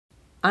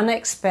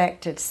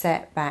Unexpected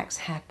setbacks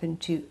happen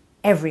to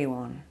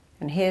everyone.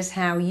 And here's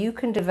how you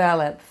can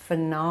develop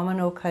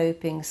phenomenal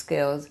coping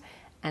skills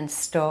and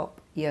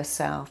stop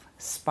yourself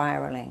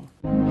spiraling.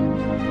 See,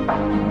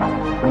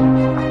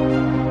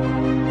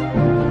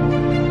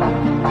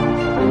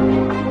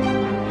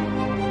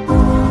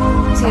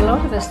 a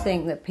lot of us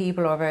think that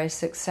people who are very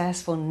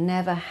successful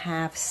never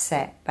have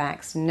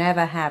setbacks,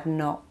 never have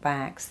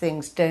knockbacks,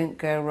 things don't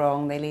go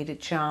wrong, they lead a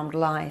charmed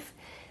life.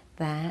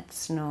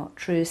 That's not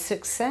true.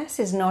 Success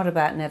is not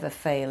about never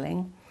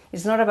failing.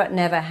 It's not about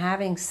never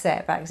having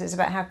setbacks. It's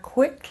about how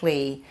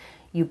quickly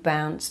you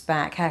bounce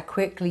back, how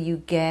quickly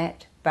you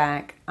get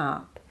back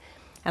up.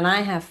 And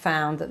I have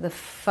found that the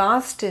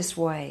fastest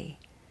way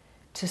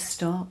to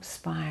stop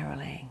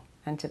spiraling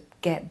and to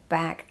get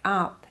back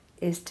up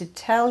is to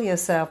tell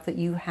yourself that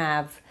you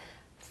have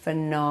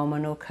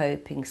phenomenal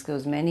coping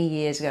skills. Many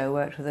years ago, I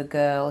worked with a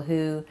girl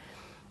who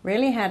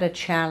really had a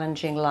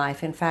challenging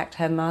life. In fact,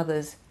 her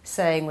mother's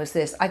saying was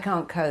this: I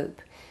can't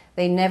cope.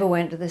 They never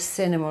went to the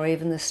cinema or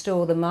even the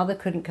store. The mother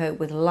couldn't cope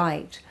with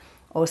light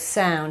or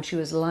sound. She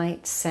was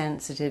light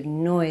sensitive,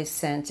 noise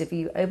sensitive. If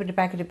you opened a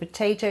packet of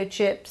potato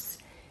chips,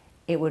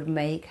 it would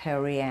make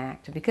her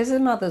react. And because the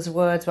mother's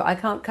words were, I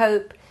can't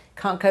cope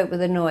with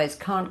the noise,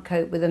 can't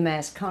cope with the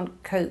mess,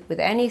 can't cope with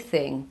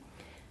anything,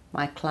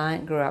 my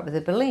client grew up with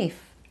a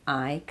belief,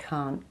 I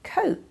can't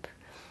cope.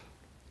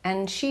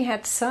 And she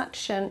had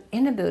such an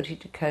inability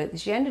to cope that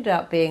she ended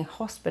up being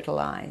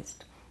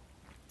hospitalized.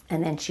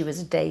 And then she was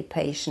a day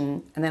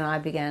patient, and then I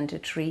began to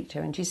treat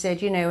her. And she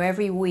said, you know,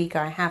 every week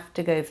I have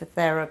to go for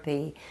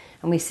therapy,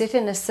 and we sit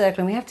in a circle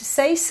and we have to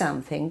say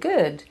something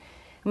good.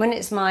 And when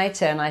it's my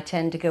turn, I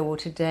tend to go, well,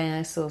 today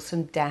I saw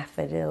some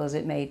daffodils,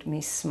 it made me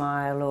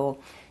smile, or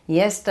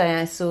yesterday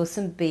I saw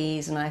some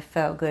bees and I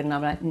felt good. And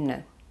I'm like,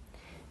 no,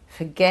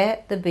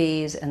 forget the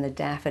bees and the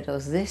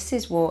daffodils. This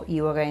is what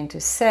you are going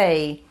to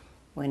say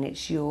when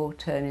it's your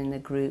turn in the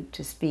group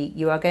to speak.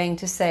 You are going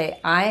to say,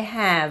 I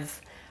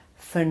have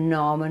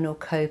phenomenal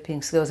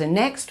coping skills. And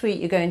next week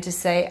you're going to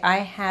say, I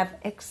have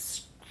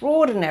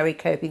extraordinary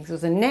coping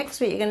skills. And next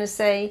week you're going to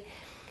say,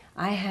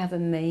 I have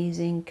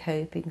amazing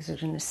coping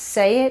skills. You're going to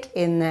say it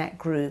in that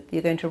group.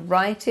 You're going to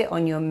write it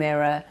on your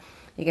mirror.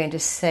 You're going to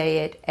say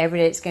it every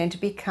day. It's going to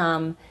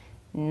become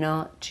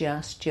not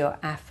just your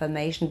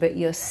affirmation, but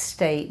your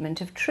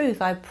statement of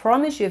truth. I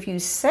promise you, if you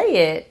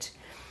say it,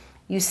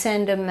 you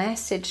send a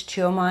message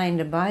to your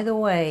mind. And by the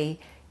way,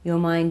 your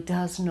mind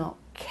does not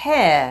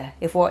care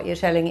if what you're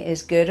telling it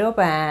is good or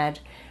bad,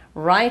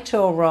 right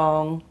or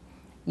wrong,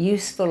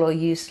 useful or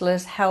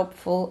useless,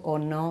 helpful or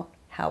not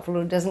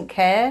helpful. It doesn't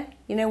care.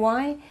 You know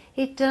why?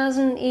 It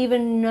doesn't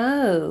even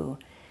know.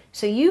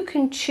 So you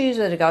can choose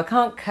whether to go, I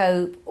can't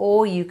cope,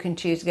 or you can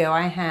choose to go,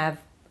 I have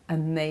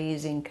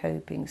amazing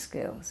coping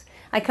skills.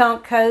 I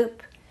can't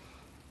cope.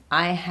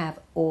 I have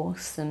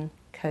awesome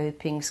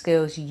coping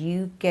skills.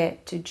 You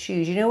get to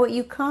choose. You know what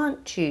you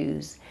can't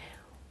choose?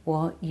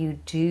 What you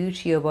do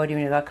to your body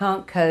when you go, I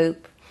can't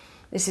cope.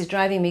 This is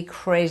driving me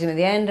crazy. I'm at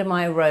the end of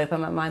my rope.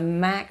 I'm at my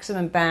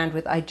maximum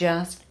bandwidth. I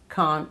just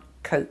can't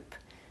cope.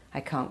 I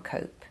can't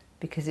cope,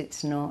 because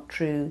it's not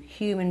true.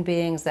 Human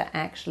beings are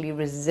actually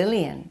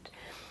resilient.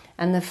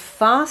 And the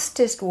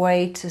fastest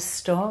way to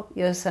stop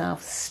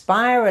yourself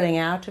spiraling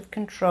out of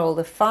control,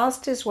 the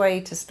fastest way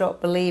to stop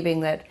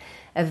believing that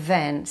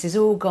events is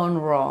all gone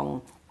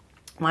wrong.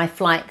 My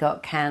flight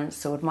got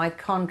cancelled, my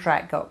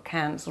contract got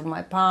cancelled,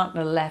 my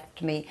partner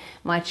left me,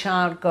 my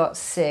child got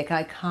sick,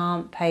 I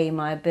can't pay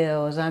my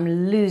bills,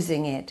 I'm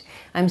losing it,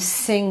 I'm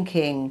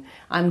sinking,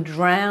 I'm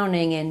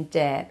drowning in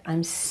debt,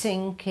 I'm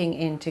sinking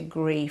into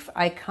grief,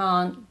 I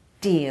can't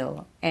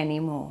deal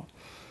anymore.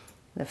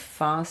 The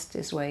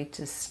fastest way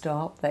to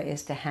stop that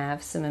is to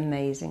have some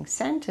amazing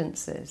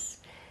sentences.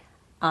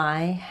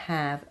 I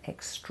have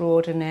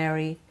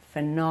extraordinary,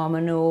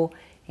 phenomenal,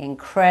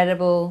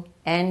 incredible,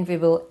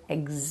 enviable,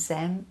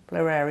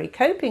 exemplary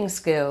coping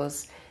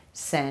skills.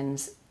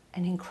 Sends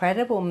an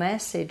incredible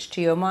message to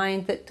your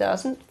mind that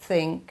doesn't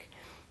think,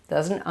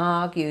 doesn't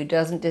argue,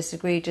 doesn't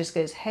disagree, just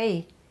goes,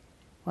 hey,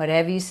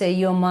 whatever you say,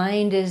 your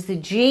mind is the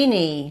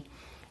genie.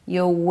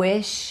 Your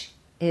wish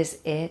is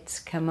its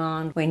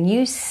command. When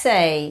you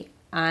say,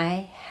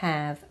 I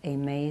have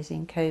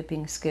amazing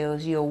coping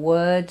skills, your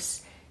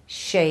words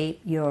shape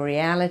your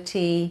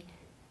reality,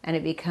 and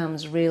it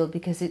becomes real,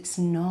 because it's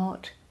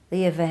not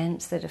the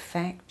events that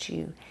affect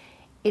you.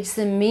 It's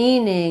the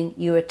meaning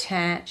you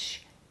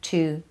attach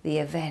to the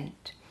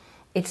event.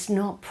 It's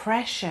not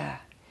pressure.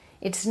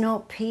 It's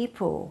not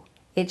people.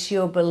 It's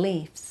your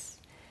beliefs.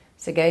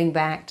 So going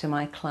back to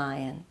my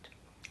client,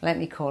 let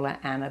me call her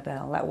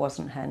Annabelle. That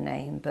wasn't her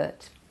name,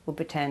 but we'll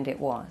pretend it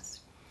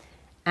was.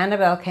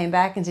 Annabelle came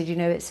back and said, you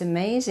know, it's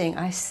amazing.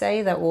 I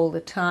say that all the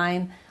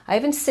time. I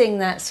even sing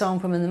that song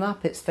from the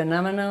Muppets,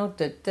 phenomenal,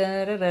 da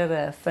da da da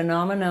da,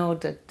 phenomenal,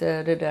 da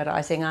da da da da.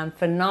 I sing, I'm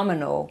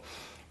phenomenal.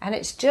 And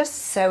it's just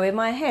so in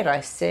my head.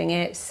 I sing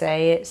it,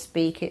 say it,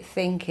 speak it,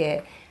 think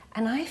it,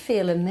 and I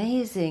feel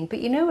amazing. But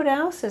you know what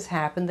else has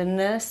happened? The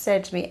nurse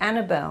said to me,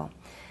 Annabelle,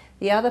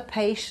 the other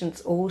patients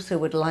also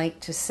would like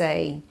to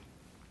say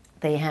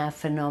they have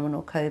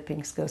phenomenal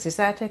coping skills. Is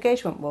that okay?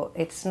 She went, well,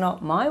 it's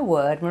not my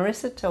word.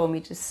 Marissa told me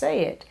to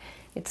say it.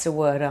 It's a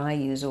word I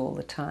use all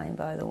the time,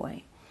 by the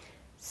way.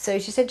 So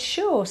she said,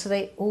 sure. So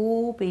they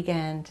all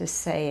began to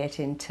say it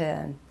in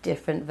turn,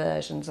 different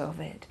versions of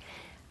it.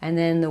 And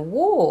then the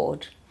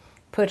ward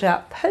put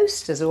up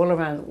posters all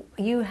around.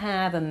 You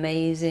have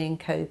amazing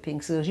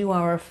coping skills. You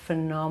are a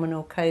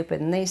phenomenal coper.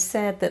 And they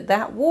said that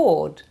that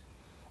ward,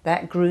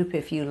 that group,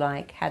 if you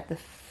like, had the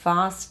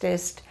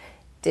fastest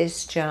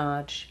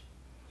discharge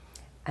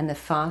and the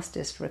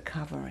fastest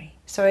recovery.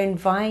 So I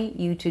invite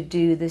you to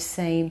do the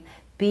same.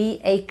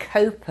 Be a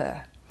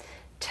coper.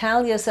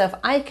 Tell yourself,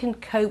 I can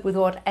cope with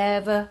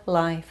whatever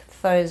life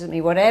throws at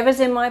me. Whatever's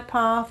in my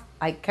path,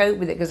 I cope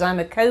with it because I'm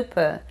a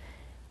coper.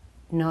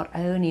 Not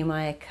only am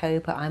I a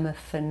coper, I'm a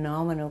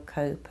phenomenal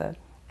coper,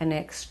 an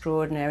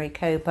extraordinary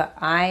coper.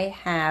 I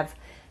have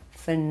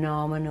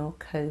phenomenal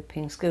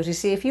coping skills. You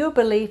see, if your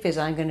belief is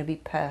I'm going to be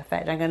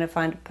perfect, I'm going to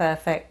find a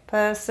perfect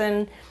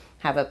person,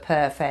 have a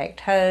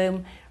perfect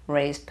home,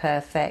 raise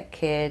perfect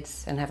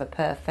kids, and have a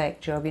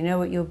perfect job, you know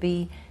what you'll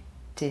be?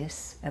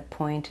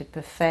 Disappointed.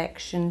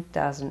 Perfection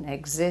doesn't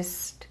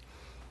exist.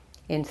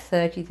 In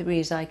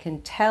 33 I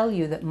can tell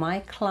you that my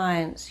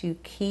clients who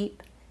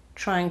keep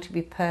trying to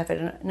be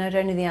perfect are not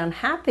only the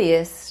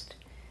unhappiest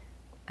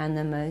and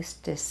the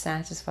most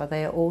dissatisfied,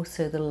 they are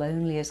also the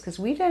loneliest, because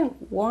we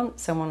don't want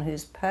someone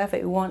who's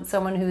perfect. We want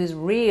someone who is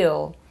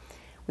real.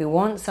 We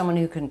want someone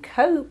who can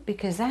cope,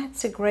 because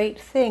that's a great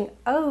thing.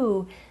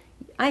 Oh,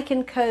 I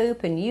can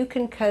cope and you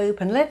can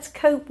cope, and let's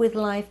cope with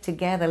life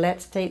together.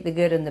 Let's take the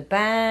good and the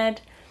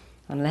bad,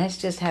 and let's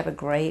just have a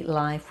great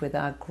life with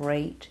our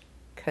great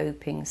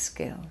coping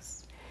skills.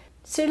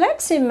 So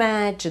let's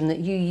imagine that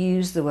you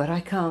use the word, I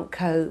can't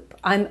cope.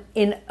 I'm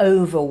in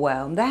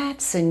overwhelm.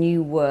 That's a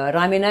new word.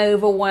 I'm in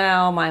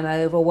overwhelm. I'm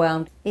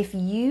overwhelmed. If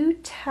you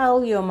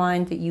tell your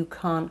mind that you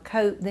can't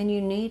cope, then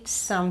you need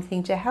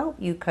something to help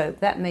you cope.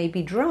 That may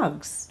be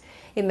drugs.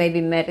 It may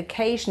be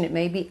medication. It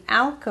may be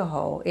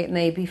alcohol. It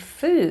may be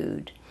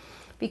food.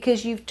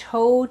 Because you've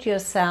told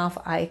yourself,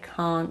 I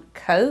can't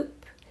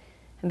cope.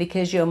 And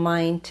because your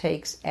mind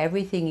takes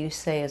everything you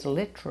say as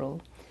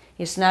literal,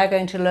 it's now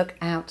going to look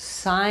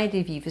outside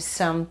of you for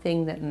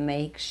something that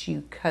makes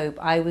you cope.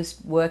 I was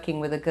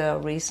working with a girl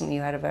recently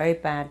who had a very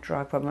bad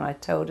drug problem, and I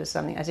told her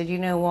something. I said, you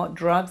know what?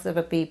 Drugs are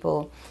for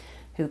people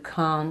who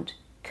can't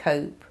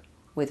cope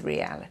with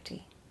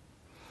reality.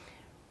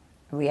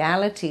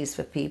 Reality is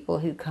for people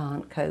who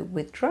can't cope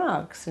with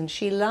drugs. And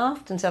she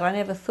laughed and said, I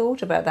never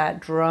thought about that.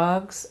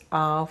 Drugs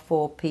are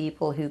for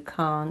people who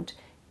can't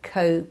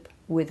cope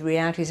with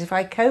reality. So if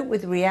I cope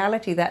with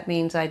reality, that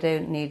means I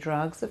don't need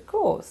drugs, of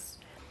course.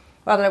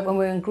 Rather, like when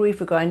we're in grief,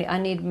 we go, I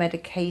need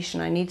medication,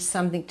 I need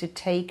something to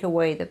take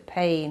away the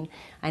pain,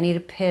 I need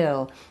a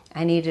pill,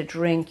 I need a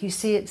drink. You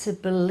see, it's a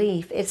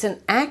belief, it's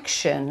an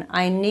action.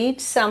 I need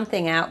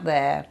something out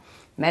there.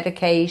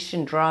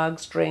 Medication,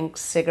 drugs,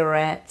 drinks,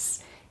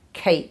 cigarettes,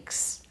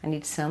 cakes. I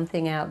need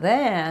something out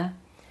there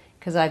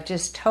because I've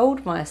just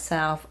told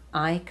myself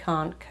I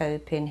can't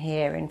cope in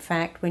here. In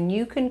fact, when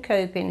you can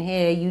cope in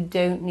here, you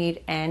don't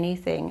need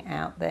anything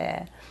out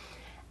there.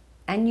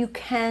 And you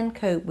can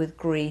cope with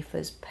grief,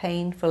 as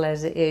painful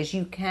as it is.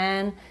 You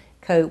can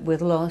cope with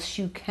loss.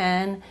 You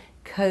can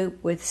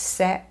cope with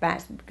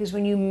setbacks. Because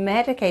when you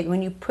medicate,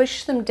 when you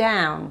push them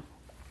down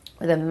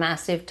with a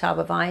massive tub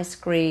of ice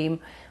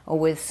cream or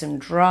with some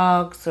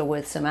drugs or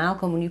with some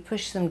alcohol, when you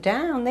push them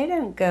down, they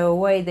don't go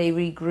away. They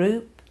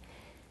regroup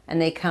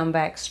and they come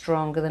back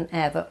stronger than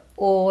ever.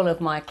 All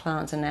of my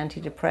clients on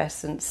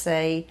antidepressants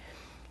say,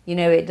 you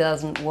know, it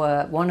doesn't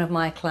work. One of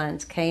my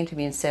clients came to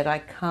me and said, I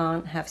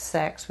can't have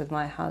sex with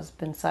my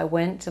husband. So I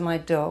went to my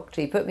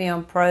doctor. He put me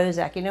on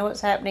Prozac. You know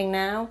what's happening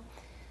now?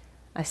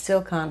 I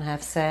still can't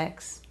have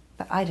sex,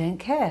 but I don't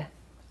care.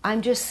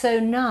 I'm just so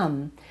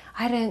numb.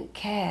 I don't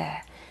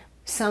care.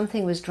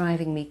 Something was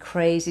driving me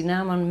crazy.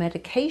 Now I'm on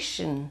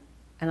medication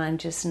and I'm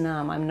just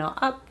numb. I'm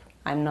not up.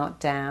 I'm not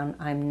down.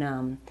 I'm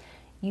numb.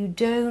 You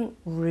don't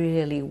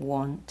really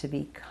want to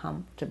be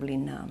comfortably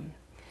numb.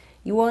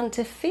 You want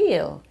to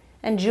feel.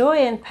 And joy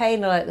and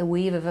pain are like the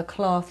weave of a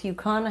cloth. You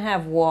can't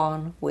have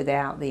one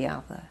without the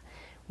other.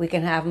 We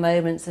can have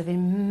moments of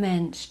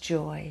immense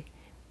joy,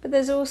 but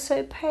there's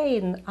also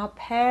pain. Our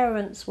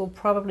parents will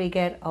probably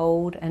get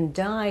old and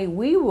die.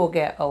 We will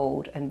get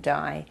old and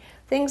die.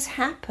 Things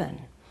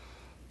happen.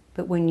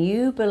 But when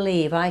you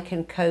believe I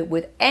can cope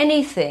with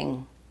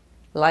anything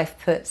life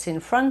puts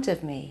in front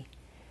of me,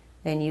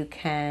 then you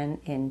can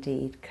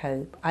indeed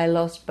cope. I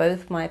lost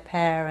both my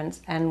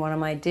parents and one of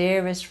my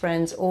dearest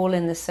friends all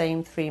in the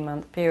same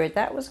 3-month period.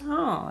 That was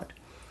hard.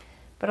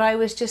 But I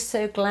was just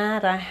so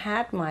glad I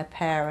had my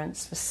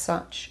parents for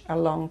such a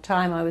long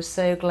time. I was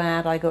so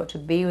glad I got to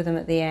be with them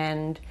at the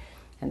end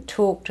and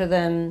talk to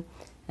them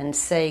and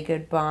say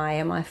goodbye.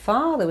 And my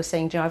father was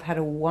saying, Joe, I've had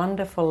a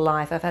wonderful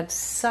life. I've had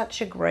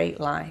such a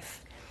great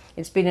life.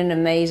 It's been an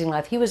amazing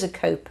life. He was a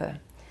coper.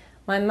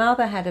 My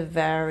mother had a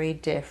very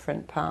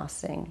different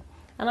passing.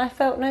 And I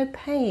felt no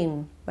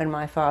pain when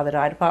my father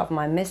died. Apart from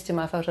I missed him,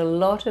 I felt a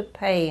lot of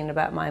pain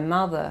about my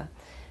mother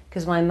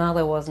because my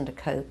mother wasn't a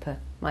coper.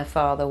 My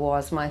father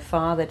was. My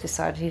father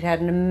decided he'd had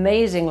an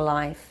amazing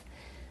life,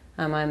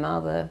 and my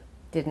mother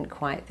didn't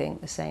quite think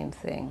the same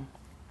thing.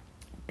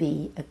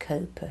 Be a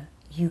coper.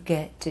 You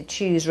get to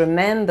choose.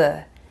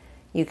 Remember,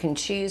 you can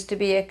choose to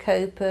be a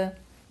coper,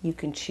 you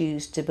can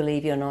choose to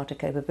believe you're not a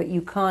coper, but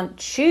you can't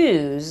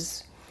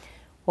choose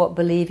what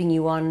believing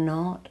you are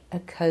not a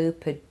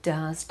coper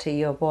does to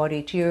your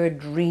body, to your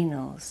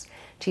adrenals,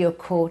 to your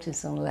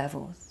cortisol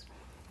levels.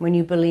 When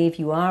you believe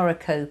you are a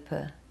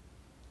coper,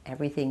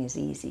 everything is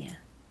easier.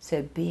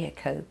 So be a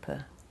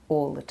coper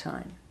all the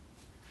time.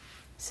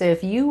 So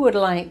if you would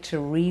like to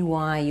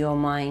rewire your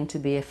mind to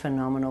be a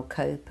phenomenal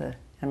coper,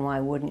 and why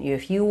wouldn't you?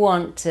 If you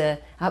want to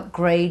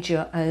upgrade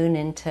your own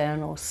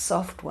internal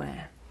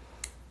software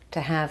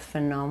to have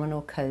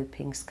phenomenal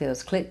coping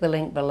skills, click the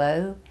link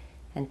below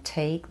and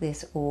take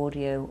this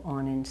audio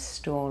on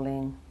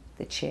installing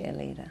the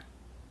cheerleader.